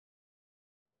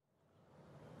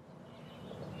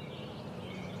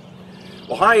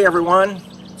Well, hi everyone.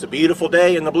 It's a beautiful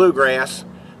day in the bluegrass.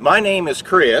 My name is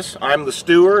Chris. I'm the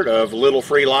steward of Little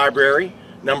Free Library,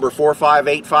 number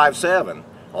 45857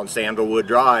 on Sandalwood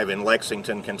Drive in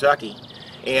Lexington, Kentucky.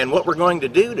 And what we're going to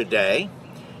do today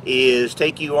is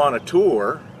take you on a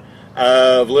tour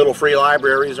of little free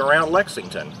libraries around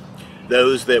Lexington.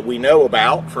 Those that we know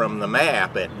about from the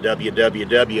map at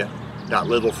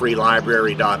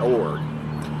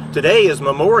www.littlefreelibrary.org. Today is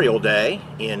Memorial Day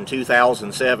in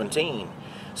 2017.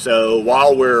 So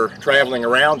while we're traveling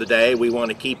around today, we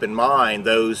want to keep in mind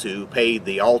those who paid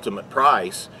the ultimate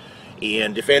price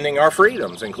in defending our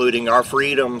freedoms, including our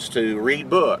freedoms to read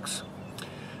books.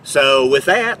 So with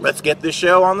that, let's get this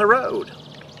show on the road.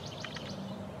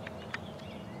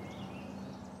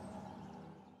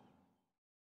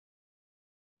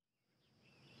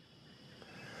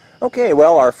 Okay,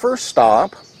 well, our first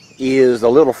stop is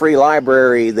the Little Free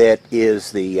Library that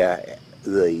is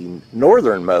the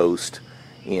northernmost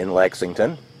in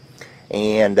Lexington,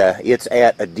 and it's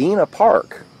at Adena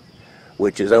Park,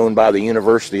 which is owned by the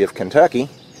University of Kentucky.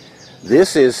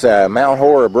 This is Mount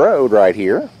Horeb Road right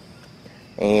here,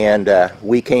 and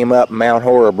we came up Mount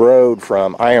Horeb Road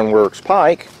from Ironworks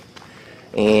Pike,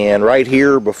 and right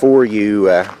here before you,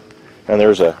 and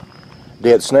there's a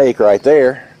dead snake right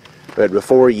there, but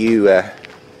before you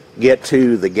get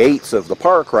to the gates of the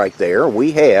park right there,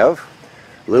 we have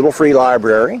Little Free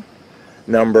Library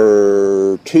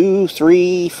number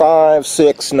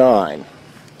 23569,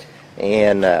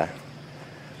 and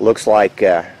looks like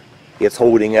it's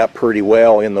holding up pretty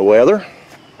well in the weather,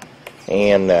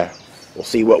 and we'll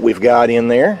see what we've got in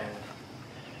there.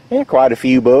 Yeah, quite a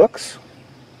few books.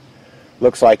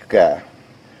 Looks like the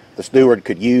steward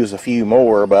could use a few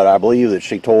more, but I believe that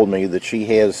she told me that she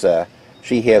has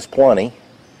plenty.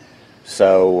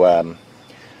 So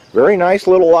very nice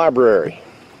little library.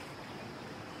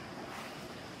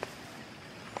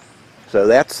 So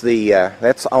that's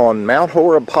on Mount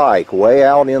Horeb Pike, way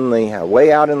out in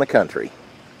the country.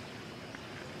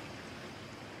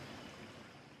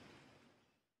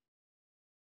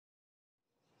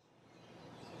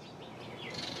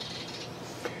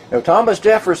 Now, Thomas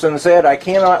Jefferson said, "I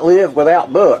cannot live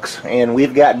without books," and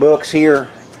we've got books here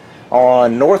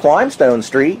on North Limestone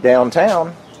Street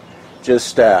downtown,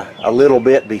 just a little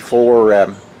bit before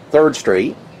 3rd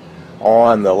Street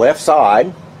on the left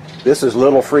side. This is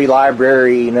Little Free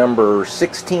Library number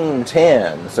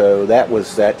 1610, so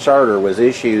that charter was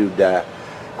issued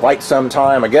quite some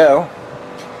time ago.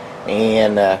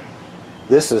 And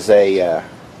this is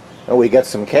we got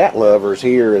some cat lovers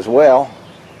here as well,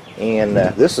 and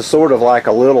this is sort of like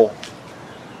a little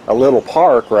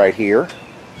park right here.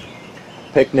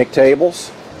 Picnic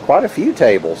tables, quite a few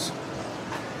tables,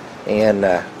 and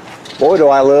boy, do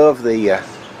I love the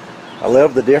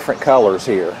different colors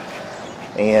here.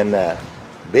 And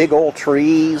big old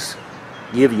trees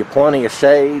give you plenty of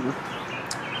shade.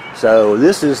 So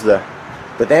this is the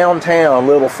downtown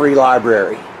Little Free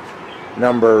Library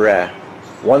number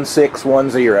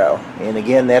 1610, and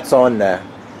again, that's on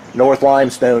North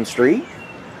Limestone Street,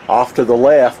 off to the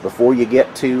left before you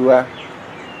get to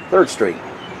 3rd Street.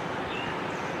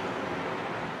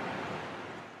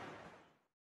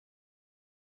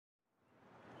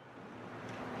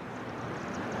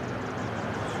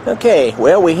 Okay,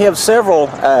 well, we have several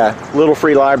Little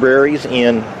Free Libraries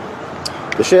in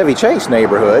the Chevy Chase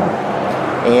neighborhood,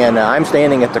 and I'm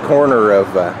standing at the corner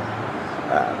of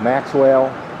Maxwell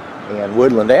and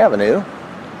Woodland Avenue,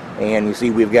 and you see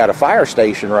we've got a fire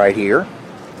station right here,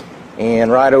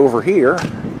 and right over here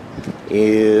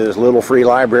is Little Free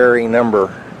Library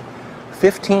number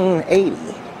 1580.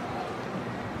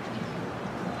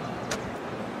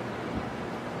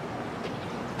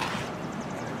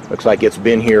 Looks like it's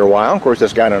been here a while. Of course,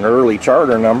 it's got an early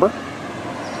charter number.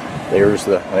 There's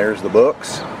the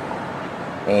books,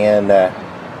 and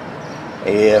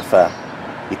if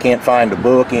you can't find a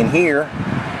book in here,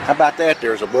 how about that?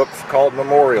 There's a book called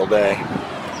Memorial Day.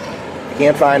 If you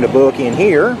can't find a book in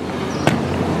here,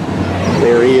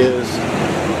 there is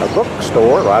a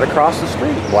bookstore right across the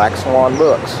street, Black Swan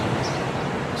Books.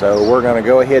 So we're going to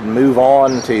go ahead and move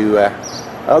on to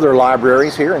other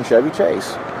libraries here in Chevy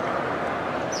Chase.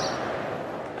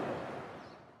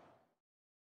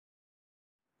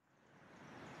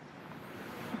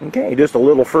 Okay, just a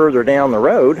little further down the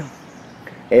road,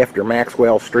 after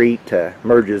Maxwell Street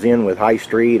merges in with High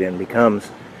Street and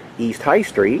becomes East High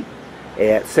Street,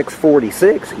 at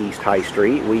 646 East High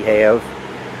Street, we have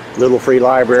Little Free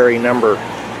Library number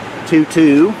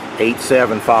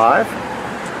 22875.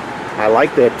 I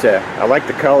like that. I like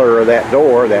the color of that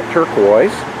door, that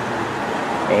turquoise,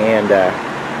 and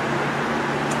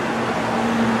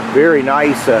Very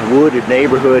nice wooded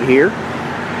neighborhood here.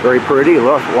 Very pretty. A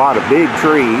lot of big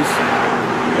trees.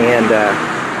 And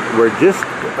we're just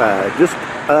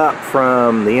up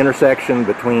from the intersection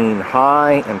between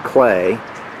High and Clay,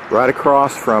 right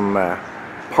across from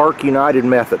Park United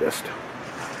Methodist.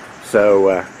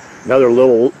 So another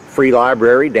little free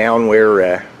library down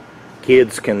where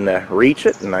kids can reach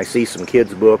it, and I see some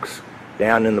kids' books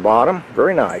down in the bottom.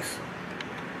 Very nice.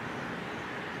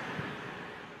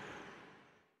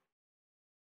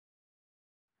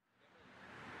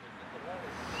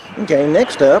 Okay,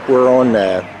 next up we're on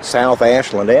South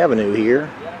Ashland Avenue here,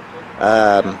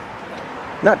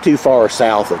 not too far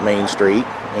south of Main Street,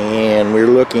 and we're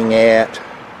looking at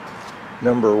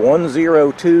number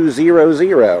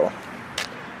 10200,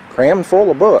 crammed full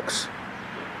of books.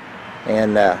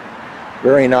 And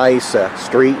very nice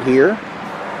street here,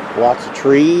 lots of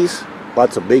trees,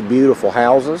 lots of big beautiful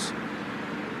houses,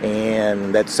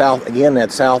 and that's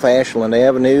South Ashland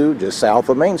Avenue, just south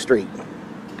of Main Street.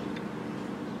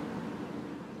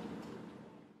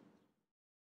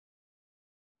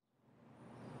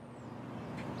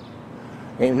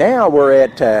 And now we're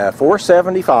at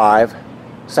 475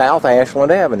 South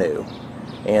Ashland Avenue,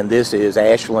 and this is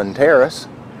Ashland Terrace,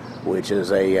 which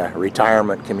is a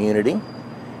retirement community,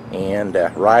 and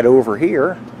right over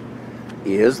here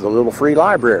is the little free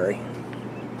library.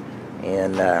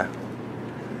 And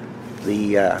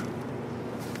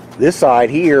this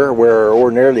side here, where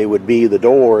ordinarily would be the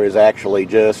door, is actually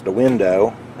just a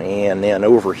window, and then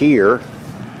over here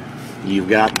you've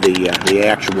got the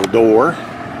actual door.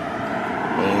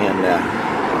 And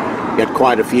got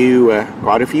quite a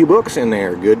few books in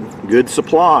there. Good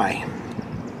supply.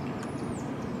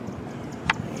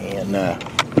 And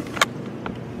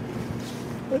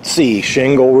let's see,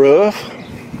 shingle roof,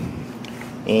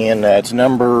 and it's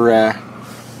number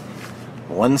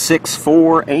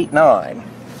 16489.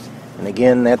 And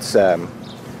again, that's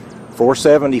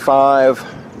 475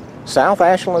 South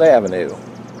Ashland Avenue,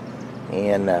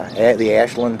 and at the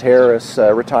Ashland Terrace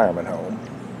retirement home.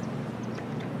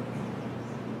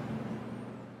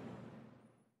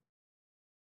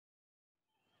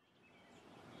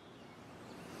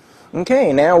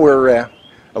 Okay, now we're a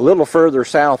little further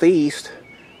southeast.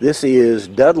 This is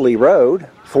Dudley Road,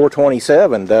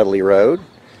 427 Dudley Road.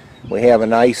 We have a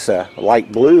nice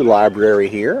light blue library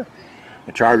here.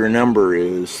 The charter number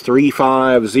is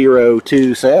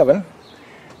 35027,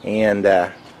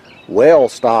 and well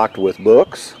stocked with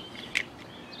books.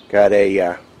 Got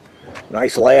a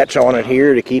nice latch on it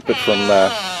here to keep it from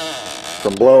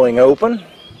blowing open,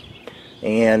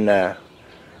 and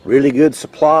really good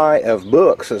supply of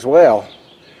books as well.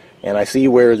 And I see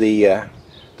where the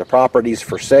property's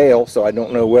for sale, so I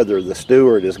don't know whether the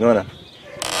steward is going to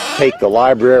take the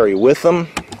library with them,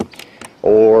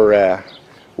 or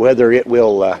whether it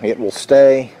will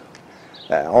stay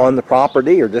on the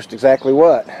property, or just exactly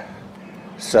what.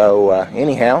 So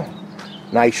anyhow,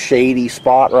 nice shady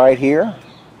spot right here.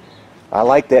 I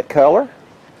like that color.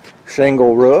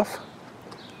 Shingle roof.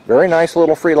 Very nice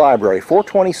little free library,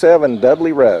 427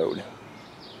 Dudley Road.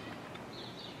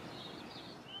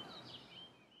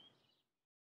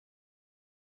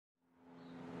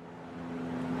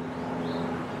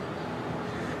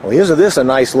 Well, isn't this a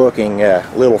nice looking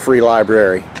little free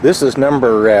library? This is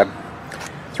number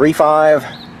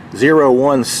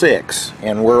 35016,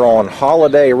 and we're on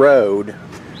Holiday Road,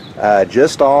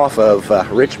 just off of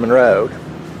Richmond Road.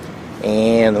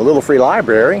 And the little free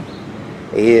library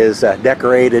is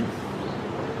decorated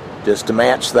just to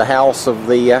match the house of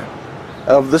the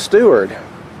steward.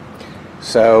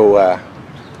 So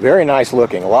very nice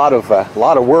looking. A lot of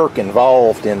work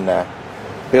involved in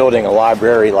building a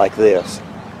library like this,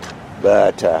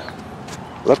 but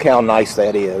look how nice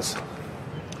that is,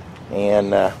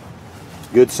 and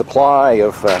good supply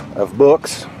of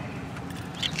books.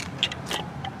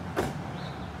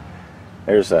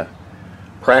 There's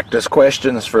practice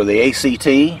questions for the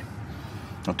ACT.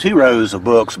 2 rows of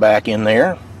books back in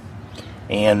there,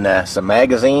 and some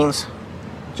magazines.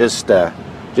 Just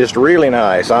really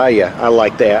nice. I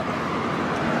like that.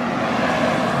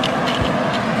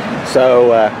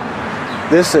 So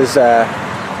this is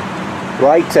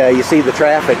right. You see the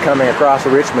traffic coming across the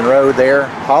Richmond Road there.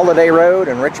 Holiday Road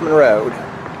and Richmond Road.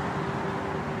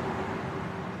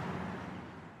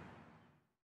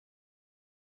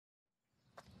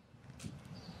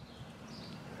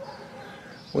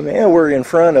 Well, now we're in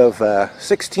front of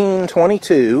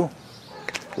 1622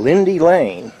 Lindy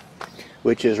Lane,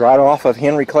 which is right off of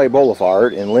Henry Clay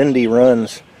Boulevard, and Lindy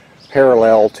runs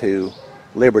parallel to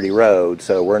Liberty Road,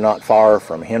 so we're not far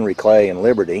from Henry Clay and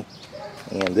Liberty.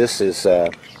 And this is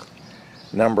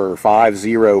number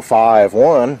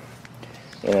 5051,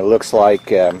 and it looks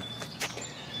like on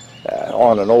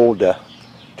an old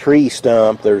tree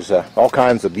stump. There's all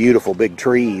kinds of beautiful big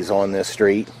trees on this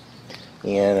street,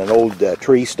 and an old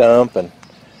tree stump and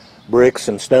bricks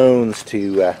and stones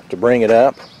to bring it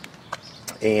up,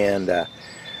 and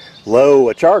low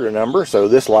a charter number, so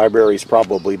this library's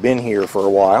probably been here for a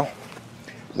while,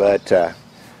 but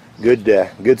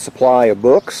good supply of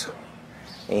books,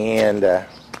 and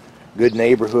good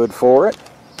neighborhood for it.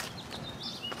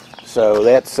 So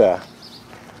that's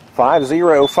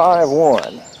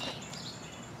 5051.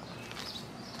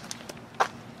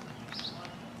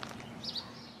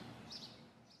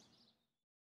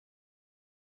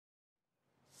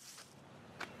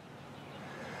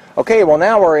 Okay, well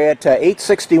now we're at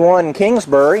 861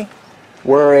 Kingsbury.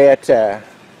 We're at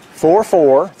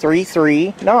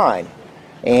 44339,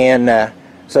 and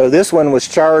so this one was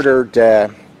chartered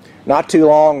not too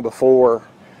long before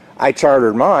I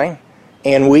chartered mine,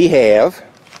 and we have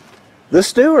the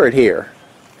steward here.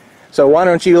 So why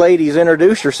don't you ladies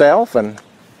introduce yourself? And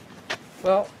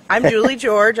well, I'm Julie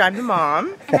George. I'm the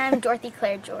mom. And I'm Dorothy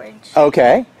Claire George.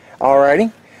 Okay,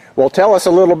 alrighty. Well, tell us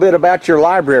a little bit about your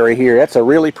library here. That's a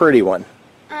really pretty one.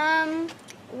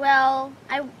 Well,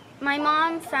 my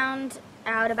mom found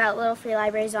out about Little Free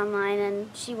Libraries online, and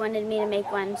she wanted me to make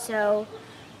one. So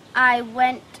I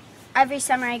went, every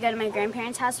summer I go to my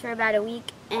grandparents' house for about a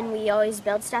week, and we always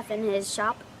build stuff in his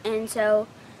shop. And so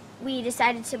we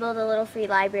decided to build a Little Free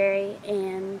Library,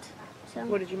 and so...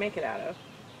 What did you make it out of?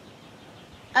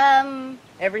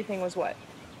 Everything was what?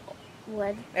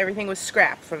 Wood. Everything was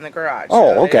scrap from the garage.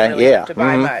 Oh, so okay, they didn't really yeah. have to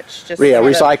buy much. Just Yeah,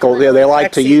 recycled. Yeah, they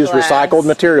like to use plexiglass. recycled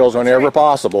materials whenever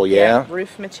possible. Yeah.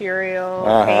 Roof material,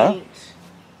 Uh-huh. paint.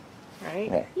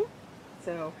 Right. Yeah.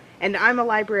 So, and I'm a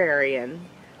librarian.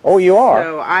 Oh, you are.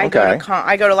 So I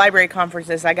go to library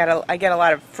conferences. I get a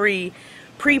lot of free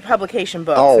pre-publication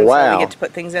books. Oh, and wow. So we get to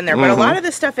put things in there. But a lot of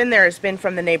the stuff in there has been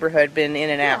from the neighborhood, been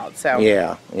in and out. So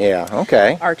Yeah.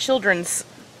 Okay. our children's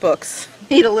books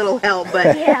need a little help,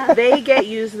 but they get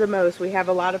used the most. We have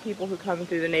a lot of people who come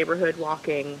through the neighborhood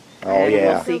walking. Oh, and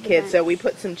yeah. we'll see kids, so we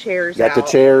put some chairs Got out. the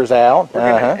chairs out.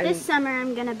 This summer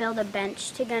I'm going to build a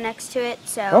bench to go next to it,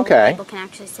 so people can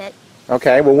actually sit.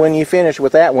 Okay. Well, when you finish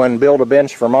with that one, build a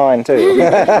bench for mine too.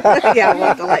 Yeah, we'll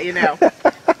have to let you know.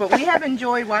 But we have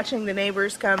enjoyed watching the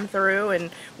neighbors come through,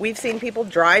 and we've seen people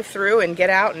drive through and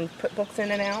get out and put books in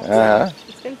and out. So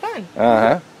it's been fun.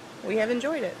 We have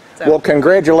enjoyed it. So. Well,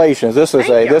 congratulations. This is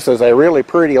a really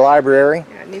pretty library.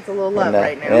 Yeah, it needs a little love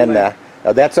right now. And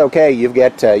that's okay. You've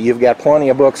got plenty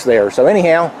of books there. So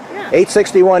anyhow,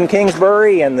 861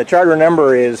 Kingsbury, and the charter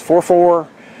number is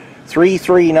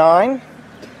 44339.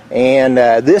 And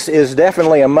this is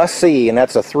definitely a must-see, and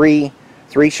that's a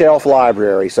three-shelf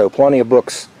library. So plenty of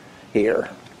books here.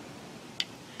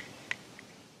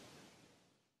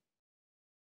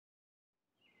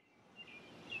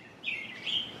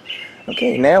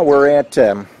 Okay, now we're at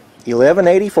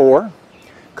 1184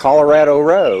 Colorado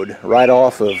Road, right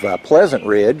off of Pleasant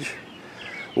Ridge,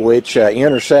 which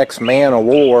intersects Man o'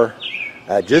 War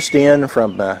just in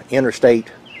from Interstate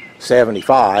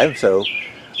 75. So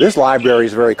this library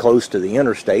is very close to the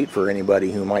interstate for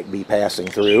anybody who might be passing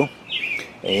through.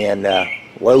 And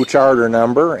low charter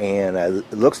number, and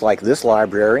it looks like this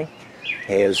library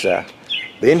has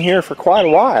been here for quite a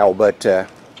while, but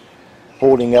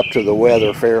holding up to the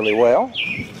weather fairly well.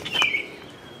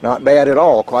 Not bad at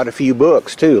all. Quite a few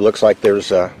books too. Looks like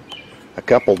there's a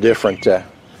couple different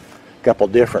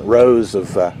rows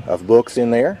of books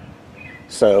in there.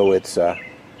 So it's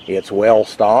well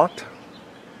stocked.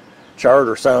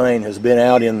 Charter sign has been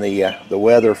out in the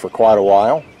weather for quite a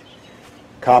while.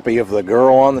 Copy of The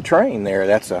Girl on the Train there.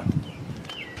 That's a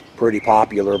pretty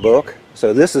popular book.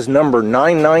 So this is number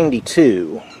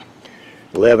 992.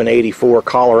 1184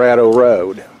 Colorado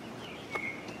Road.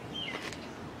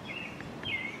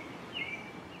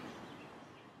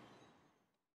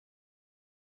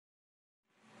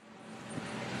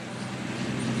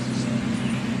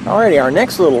 Alrighty, our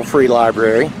next little free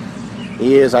library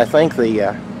is, I think,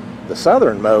 the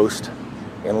southernmost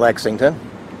in Lexington,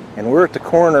 and we're at the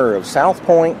corner of South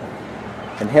Point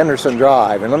and Henderson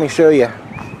Drive. And let me show you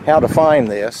how to find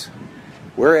this.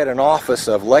 We're at an office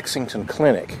of Lexington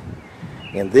Clinic,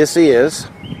 and this is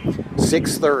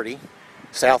 630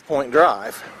 South Point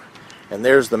Drive. And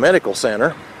there's the medical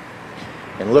center.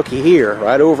 And looky here,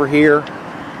 right over here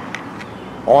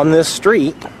on this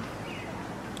street,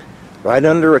 right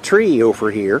under a tree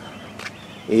over here,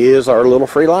 is our little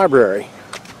free library.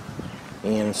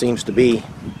 And seems to be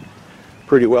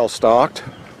pretty well stocked.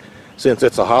 Since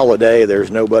it's a holiday,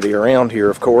 there's nobody around here,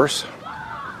 of course.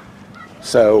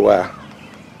 So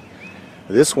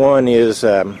this one is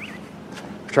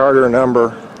charter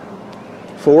number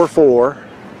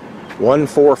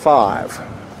 44145.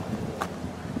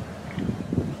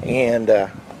 And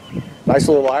nice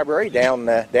little library down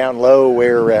low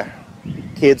where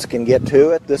kids can get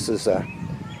to it. This is a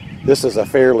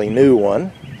fairly new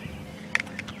one.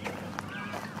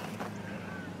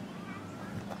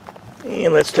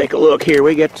 And let's take a look here.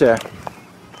 We get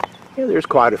there's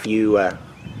quite a few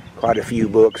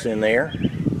books in there.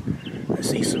 I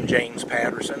see some James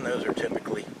Patterson. Those are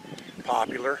typically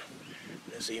popular.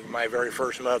 This is even My Very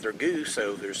First Mother Goose,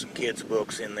 so there's some kids'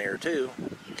 books in there too.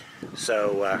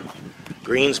 So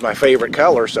green's my favorite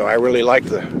color, so I really like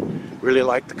the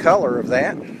color of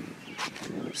that.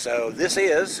 So this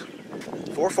is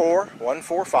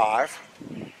 44145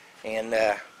 and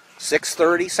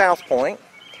 630 South Point,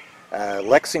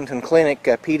 Lexington Clinic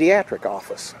Pediatric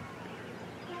Office.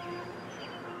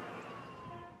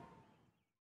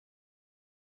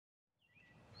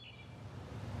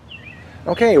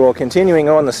 Okay, well, continuing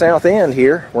on the south end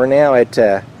here, we're now at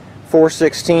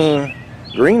 416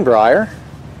 Greenbrier,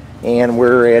 and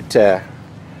we're at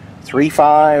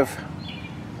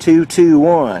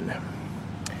 35221.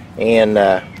 And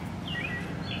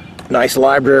nice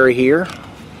library here.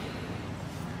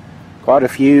 Quite a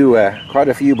few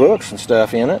books and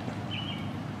stuff in it.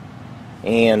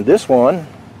 And this one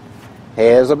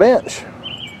has a bench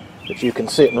that you can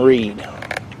sit and read.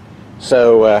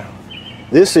 So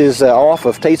this is off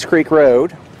of Tates Creek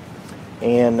Road,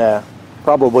 and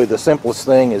probably the simplest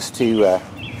thing is to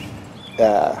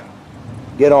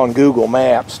get on Google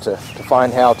Maps to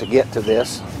find how to get to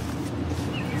this.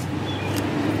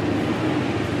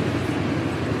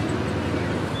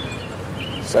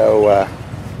 So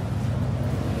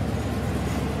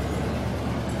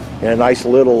and a nice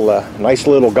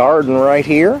little garden right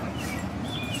here.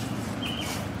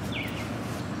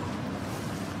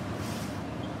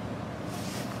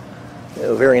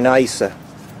 A very nice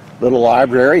little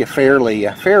library, a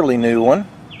fairly new one,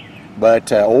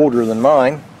 but older than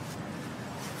mine.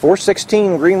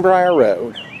 416 Greenbrier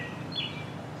Road.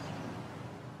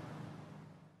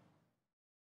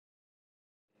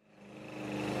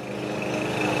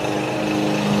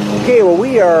 Okay, well,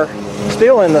 we are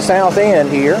still in the south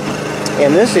end here,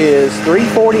 and this is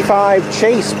 345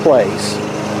 Chase Place,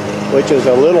 which is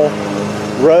a little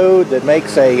road that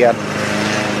makes a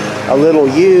little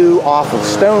U off of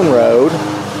Stone Road,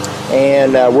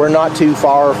 and we're not too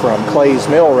far from Clay's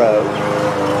Mill Road.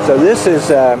 So this is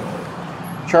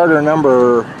charter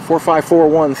number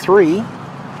 45413,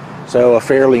 so a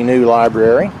fairly new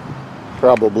library,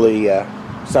 probably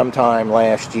sometime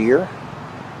last year,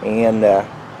 and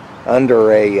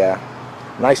under a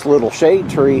nice little shade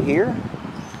tree here,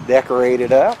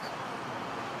 decorated up.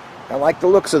 I like the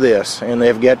looks of this, and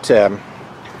they've got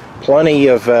plenty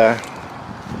of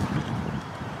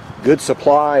good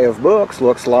supply of books,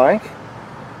 looks like.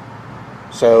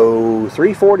 So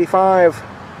 345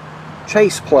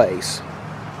 Chase Place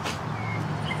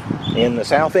in the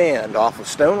south end off of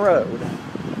Stone Road.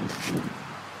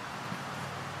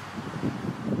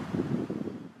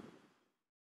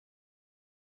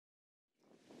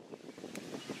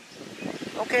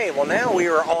 Okay, well, now we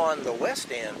are on the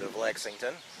west end of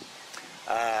Lexington.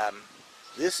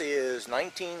 This is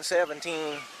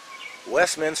 1917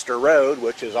 Westminster Road,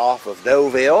 which is off of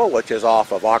Deauville, which is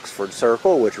off of Oxford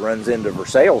Circle, which runs into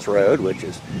Versailles Road, which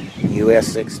is US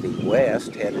 60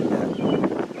 West, headed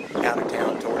out of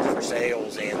town towards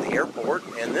Versailles and the airport.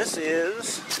 And this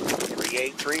is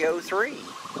 38303.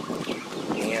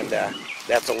 And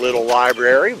that's a little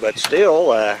library, but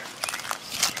still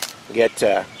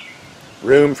get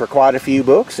room for quite a few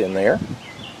books in there.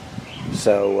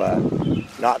 So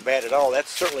not bad at all. That's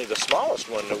certainly the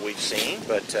smallest one that we've seen,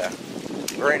 but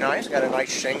very nice. Got a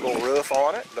nice shingle roof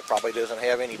on it that probably doesn't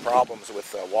have any problems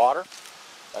with water.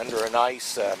 Under a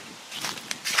nice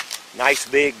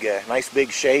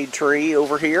big shade tree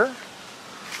over here.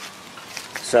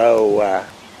 So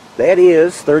that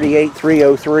is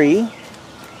 38303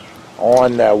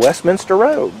 on Westminster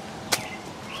Road.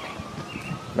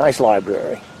 Nice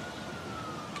library.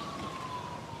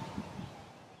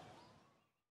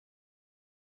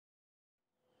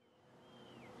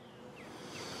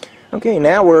 Okay,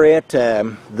 now we're at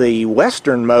the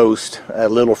westernmost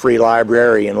little free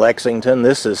library in Lexington.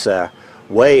 This is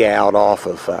way out off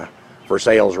of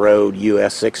Versailles Road,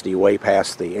 US 60, way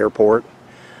past the airport.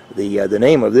 The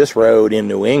name of this road in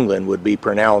New England would be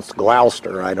pronounced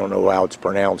Gloucester. I don't know how it's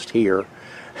pronounced here.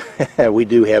 We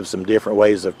do have some different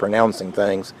ways of pronouncing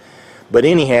things. But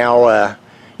anyhow,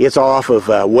 it's off of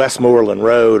Westmoreland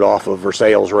Road, off of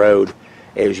Versailles Road,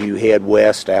 as you head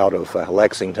west out of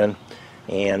Lexington.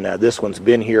 And this one's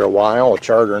been here a while. The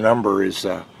charter number is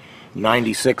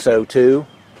 9602.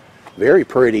 Very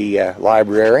pretty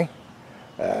library.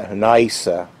 A nice,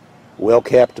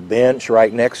 well-kept bench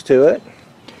right next to it.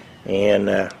 And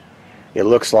it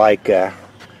looks like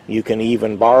you can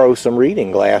even borrow some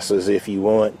reading glasses if you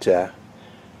want to.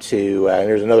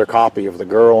 There's another copy of The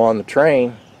Girl on the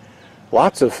Train.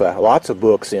 Lots of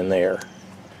books in there.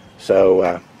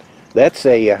 So that's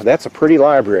a pretty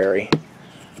library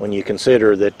when you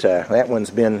consider that that one's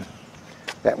been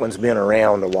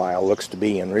around a while. Looks to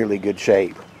be in really good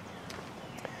shape.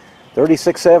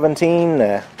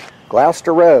 3617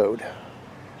 Gloucester Road,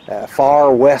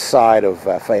 far west side of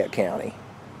Fayette County.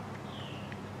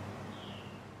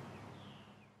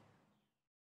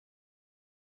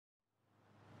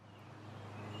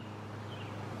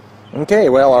 Okay,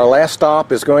 well, our last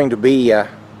stop is going to be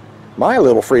my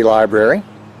little free library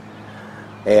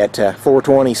at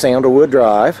 420 Sandalwood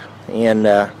Drive, and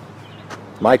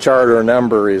my charter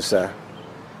number is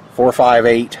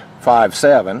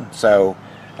 45857. So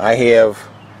I have,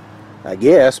 I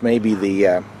guess, maybe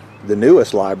the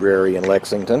newest library in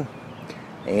Lexington.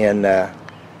 And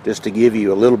just to give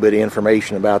you a little bit of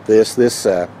information about this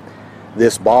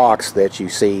box that you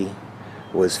see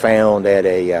was found at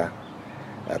a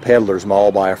peddler's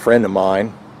mall by a friend of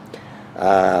mine.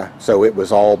 So it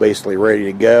was all basically ready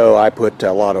to go. I put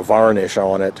a lot of varnish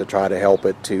on it to try to help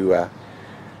it to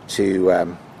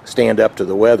stand up to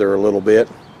the weather a little bit.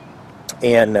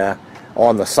 And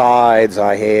on the sides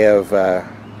I have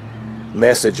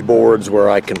message boards where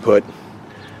I can put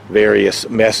various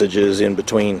messages in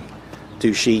between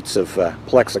two sheets of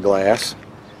plexiglass.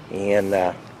 And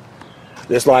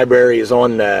this library is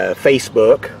on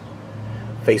Facebook,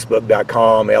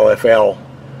 facebook.com LFL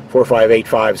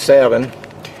 45857,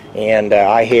 and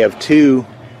I have two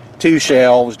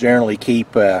shelves. Generally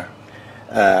keep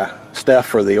stuff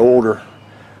for the older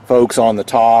folks on the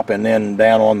top, and then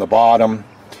down on the bottom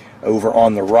over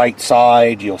on the right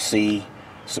side you'll see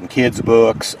some kids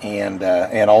books and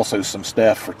also some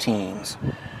stuff for teens.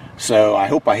 So I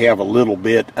hope I have a little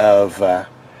bit of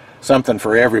something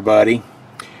for everybody.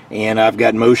 And I've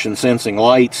got motion sensing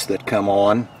lights that come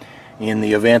on in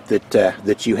the event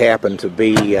that you happen to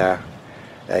be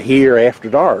here after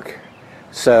dark.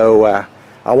 So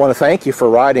I want to thank you for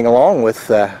riding along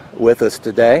with us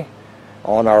today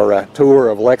on our tour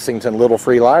of Lexington Little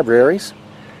Free Libraries.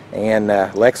 And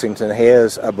Lexington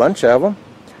has a bunch of them,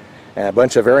 and a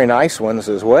bunch of very nice ones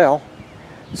as well.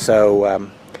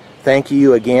 So thank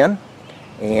you again,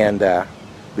 and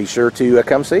be sure to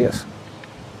come see us.